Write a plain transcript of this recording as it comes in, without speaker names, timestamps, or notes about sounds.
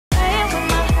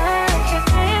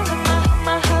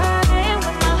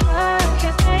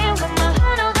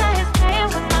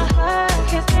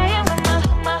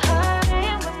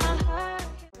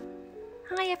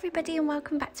everybody and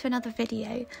welcome back to another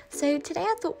video. So today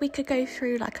I thought we could go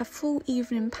through like a full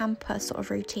evening pamper sort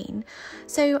of routine.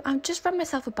 So I've just run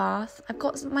myself a bath. I've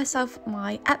got myself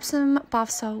my Epsom bath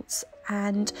salts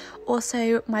and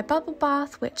also my bubble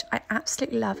bath, which I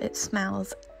absolutely love. It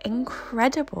smells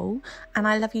incredible and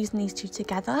I love using these two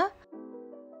together.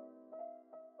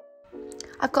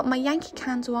 I've got my Yankee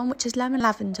candle on, which is lemon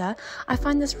lavender. I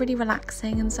find this really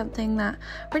relaxing and something that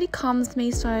really calms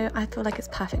me, so I feel like it's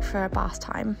perfect for a bath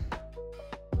time.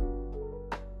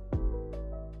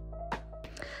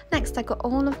 Next, I've got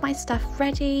all of my stuff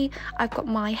ready. I've got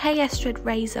my hair yesterday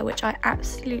razor, which I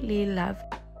absolutely love.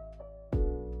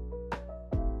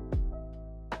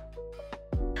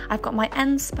 I've got my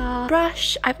end spa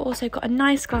brush. I've also got a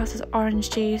nice glass of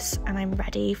orange juice and I'm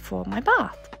ready for my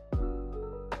bath.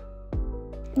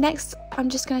 Next, I'm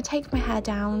just going to take my hair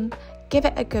down, give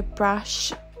it a good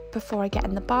brush before I get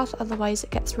in the bath, otherwise it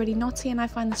gets really knotty and I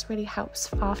find this really helps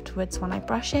afterwards when I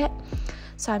brush it.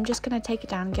 So I'm just going to take it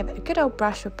down and give it a good old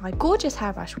brush with my gorgeous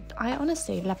hairbrush. I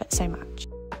honestly love it so much.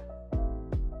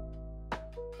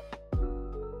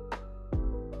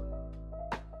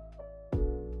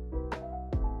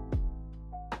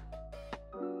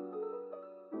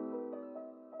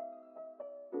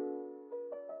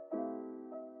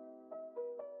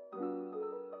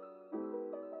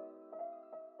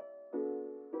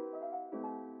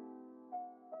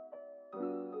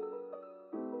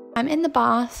 I'm in the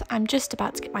bath, I'm just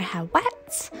about to get my hair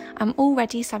wet, I'm all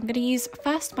ready, so I'm going to use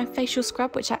first my facial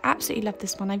scrub, which I absolutely love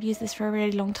this one, I've used this for a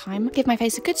really long time. Give my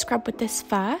face a good scrub with this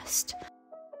first.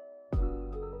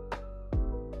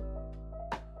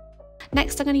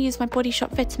 Next I'm going to use my Body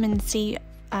Shop Vitamin C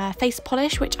face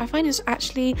polish, which I find is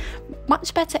actually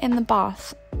much better in the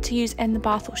bath, to use in the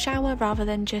bath or shower rather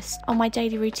than just on my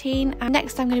daily routine. And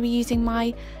next I'm going to be using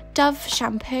my Dove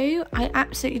shampoo. I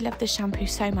absolutely love this shampoo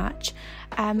so much,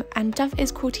 and Dove is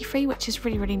cruelty free, which is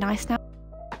really nice now.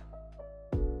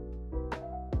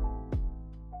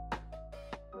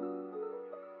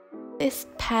 This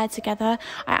paired together,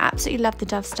 I absolutely love the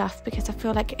Dove stuff because I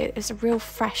feel like it is a real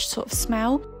fresh sort of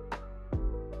smell.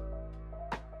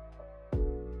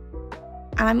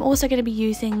 And I'm also going to be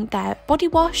using their body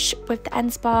wash with the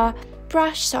end spa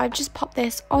brush, so I've just popped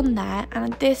this on there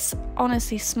and this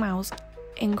honestly smells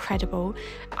incredible.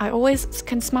 I always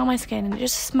can smell my skin and it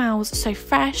just smells so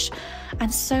fresh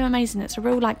and so amazing. It's a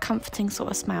real like comforting sort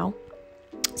of smell.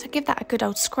 So give that a good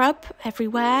old scrub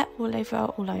everywhere, all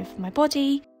over my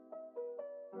body.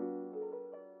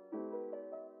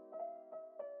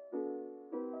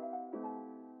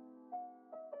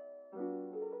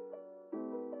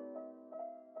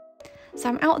 So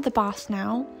I'm out of the bath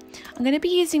now. I'm going to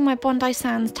be using my Bondi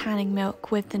Sands tanning milk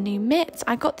with the new mitt.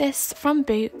 I got this from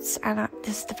Boots and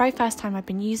this is the very first time I've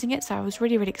been using it, so I was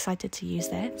really excited to use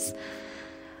this.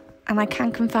 And I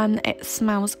can confirm that it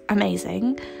smells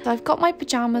amazing. So I've got my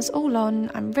pyjamas all on,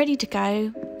 I'm ready to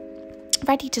go,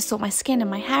 ready to sort my skin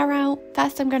and my hair out.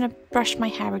 First I'm going to brush my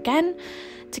hair again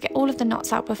to get all of the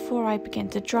knots out before I begin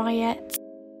to dry it.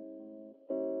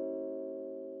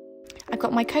 I've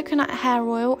got my coconut hair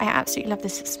oil. I absolutely love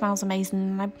this, it smells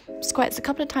amazing. And I squirt this a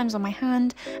couple of times on my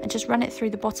hand and just run it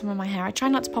through the bottom of my hair. I try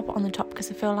not to pop it on the top because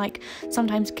I feel like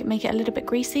sometimes it can make it a little bit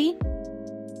greasy.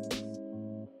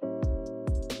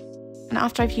 And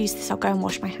after I've used this, I'll go and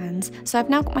wash my hands. So I've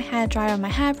now got my hair dryer on my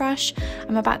hairbrush.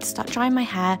 I'm about to start drying my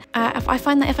hair. I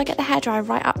find that if I get the hairdryer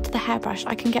right up to the hairbrush,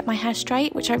 I can get my hair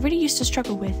straight, which I really used to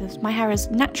struggle with, as my hair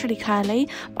is naturally curly,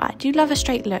 but I do love a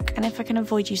straight look, and if I can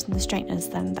avoid using the straighteners,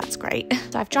 then that's great.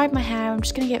 So I've dried my hair, I'm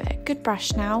just going to give it a good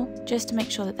brush now, just to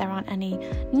make sure that there aren't any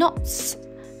knots.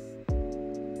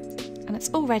 And it's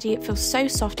all ready. It feels so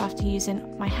soft after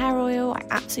using my hair oil. I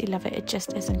absolutely love it, it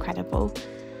just is incredible.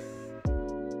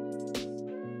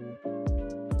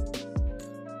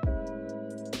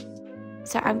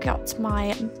 So I've got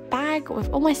my bag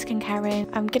with all my skincare in.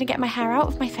 I'm going to get my hair out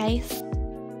of my face.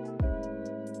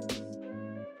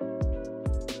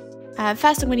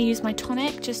 First I'm going to use my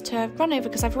tonic just to run over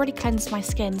because I've already cleansed my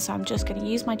skin, so I'm just going to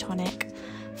use my tonic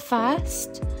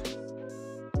first.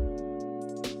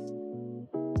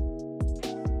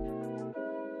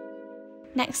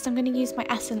 Next I'm going to use my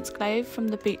Essence Glow from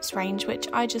the Boots range, which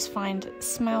I just find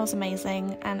smells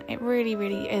amazing and it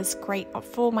really is great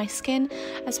for my skin,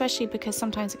 especially because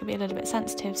sometimes it can be a little bit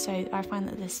sensitive, so I find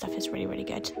that this stuff is really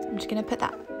good. I'm just going to put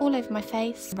that all over my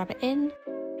face, rub it in.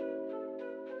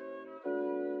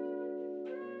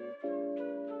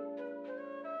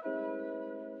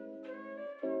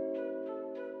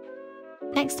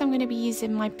 Next I'm going to be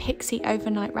using my Pixie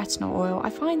Overnight Retinol Oil. I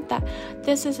find that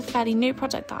this is a fairly new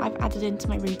product that I've added into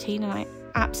my routine and I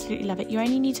absolutely love it. You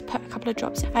only need to put a couple of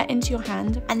drops into your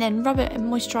hand and then rub it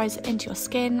and moisturize it into your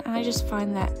skin, and I just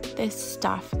find that this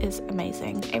stuff is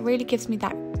amazing. It really gives me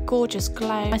that gorgeous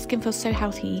glow. My skin feels so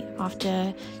healthy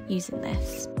after using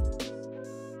this.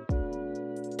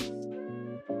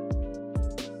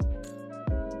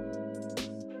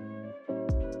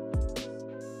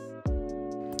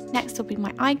 Next will be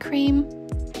my eye cream.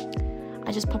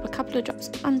 I just pop a couple of drops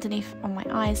underneath on my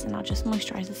eyes and I'll just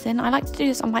moisturise this in. I like to do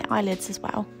this on my eyelids as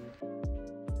well.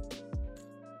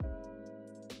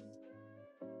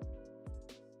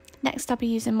 Next I'll be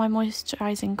using my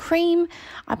moisturising cream.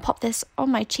 I pop this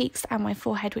on my cheeks and my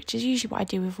forehead, which is usually what I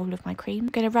do with all of my cream. I'm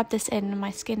going to rub this in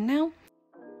my skin now.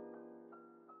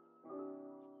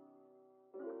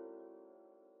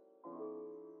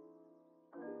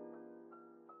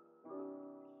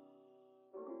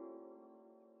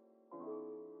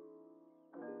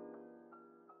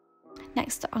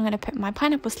 Next, I'm going to put my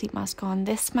pineapple sleep mask on.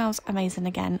 This smells amazing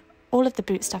again. All of the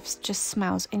boot stuff just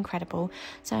smells incredible.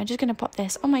 So I'm just going to pop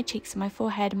this on my cheeks and my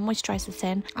forehead and moisturise this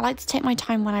in. I like to take my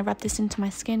time when I rub this into my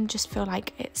skin, just feel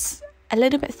like it's a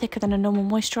little bit thicker than a normal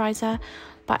moisturiser,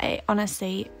 but it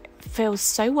honestly feels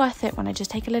so worth it when I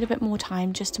just take a little bit more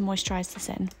time just to moisturise this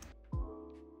in.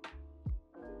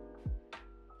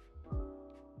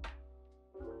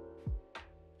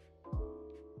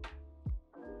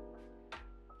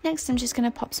 Next, I'm just going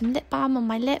to pop some lip balm on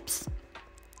my lips.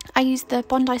 I use the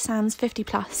Bondi Sands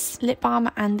 50+ lip balm,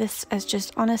 and this has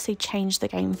just honestly changed the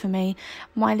game for me.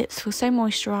 My lips feel so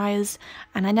moisturised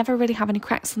and I never really have any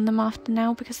cracks in them after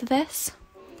now because of this,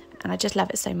 and I just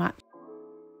love it so much.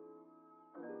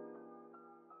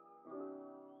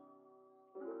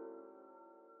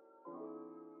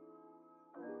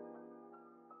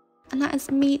 And that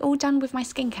is me all done with my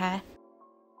skincare.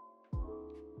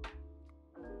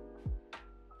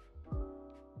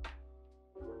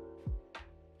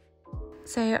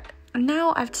 So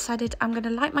now I've decided I'm going to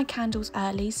light my candles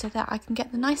early so that I can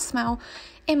get the nice smell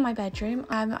in my bedroom.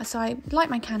 So I light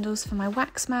my candles for my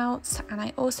wax melts, and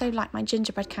I also light my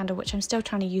gingerbread candle, which I'm still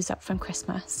trying to use up from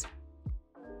Christmas.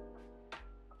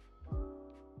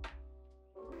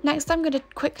 Next, I'm going to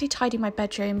quickly tidy my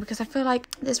bedroom because I feel like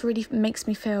this really makes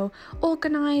me feel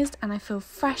organised and I feel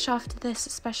fresh after this,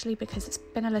 especially because it's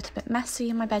been a little bit messy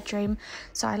in my bedroom.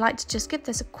 So I like to just give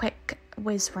this a quick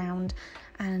whiz round,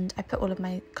 and I put all of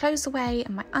my clothes away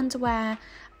and my underwear,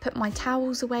 put my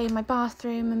towels away in my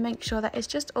bathroom and make sure that it's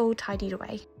just all tidied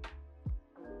away.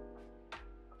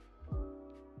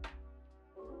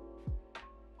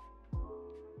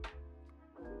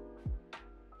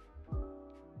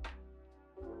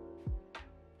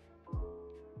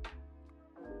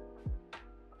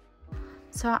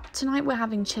 So tonight we're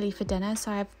having chili for dinner,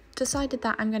 so I've decided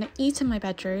that I'm going to eat in my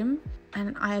bedroom,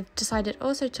 and I've decided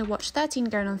also to watch 13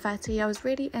 Going on 30. I was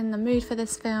really in the mood for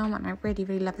this film and I really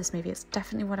love this movie. It's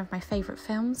definitely one of my favourite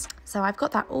films. So I've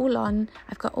got that all on,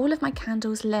 I've got all of my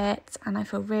candles lit, and I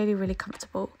feel really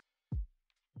comfortable.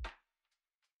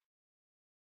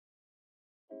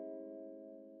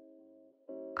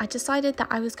 I decided that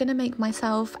I was going to make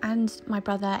myself and my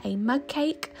brother a mug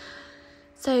cake.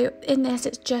 So in this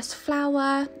it's just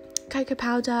flour, cocoa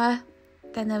powder,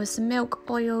 then there was some milk,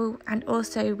 oil, and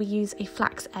also we use a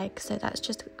flax egg. So that's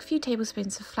just a few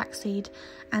tablespoons of flaxseed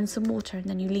and some water, and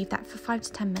then you leave that for 5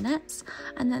 to 10 minutes.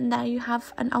 And then there you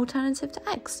have an alternative to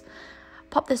eggs.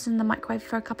 Pop this in the microwave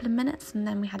for a couple of minutes, and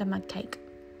then we had a mug cake.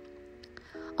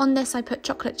 On this I put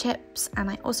chocolate chips,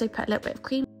 and I also put a little bit of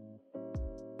cream.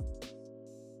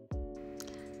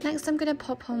 Next I'm going to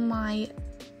pop on my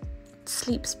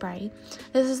sleep spray.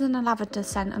 This is in a lavender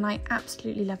scent and I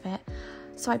absolutely love it.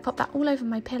 So I pop that all over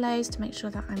my pillows to make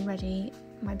sure that I'm ready.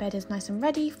 My bed is nice and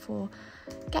ready for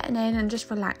getting in and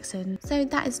just relaxing. So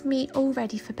that is me all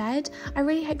ready for bed. I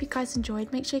really hope you guys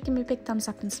enjoyed. Make sure you give me a big thumbs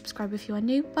up and subscribe if you are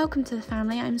new. Welcome to the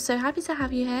family. I'm so happy to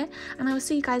have you here, and I will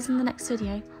see you guys in the next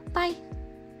video. Bye.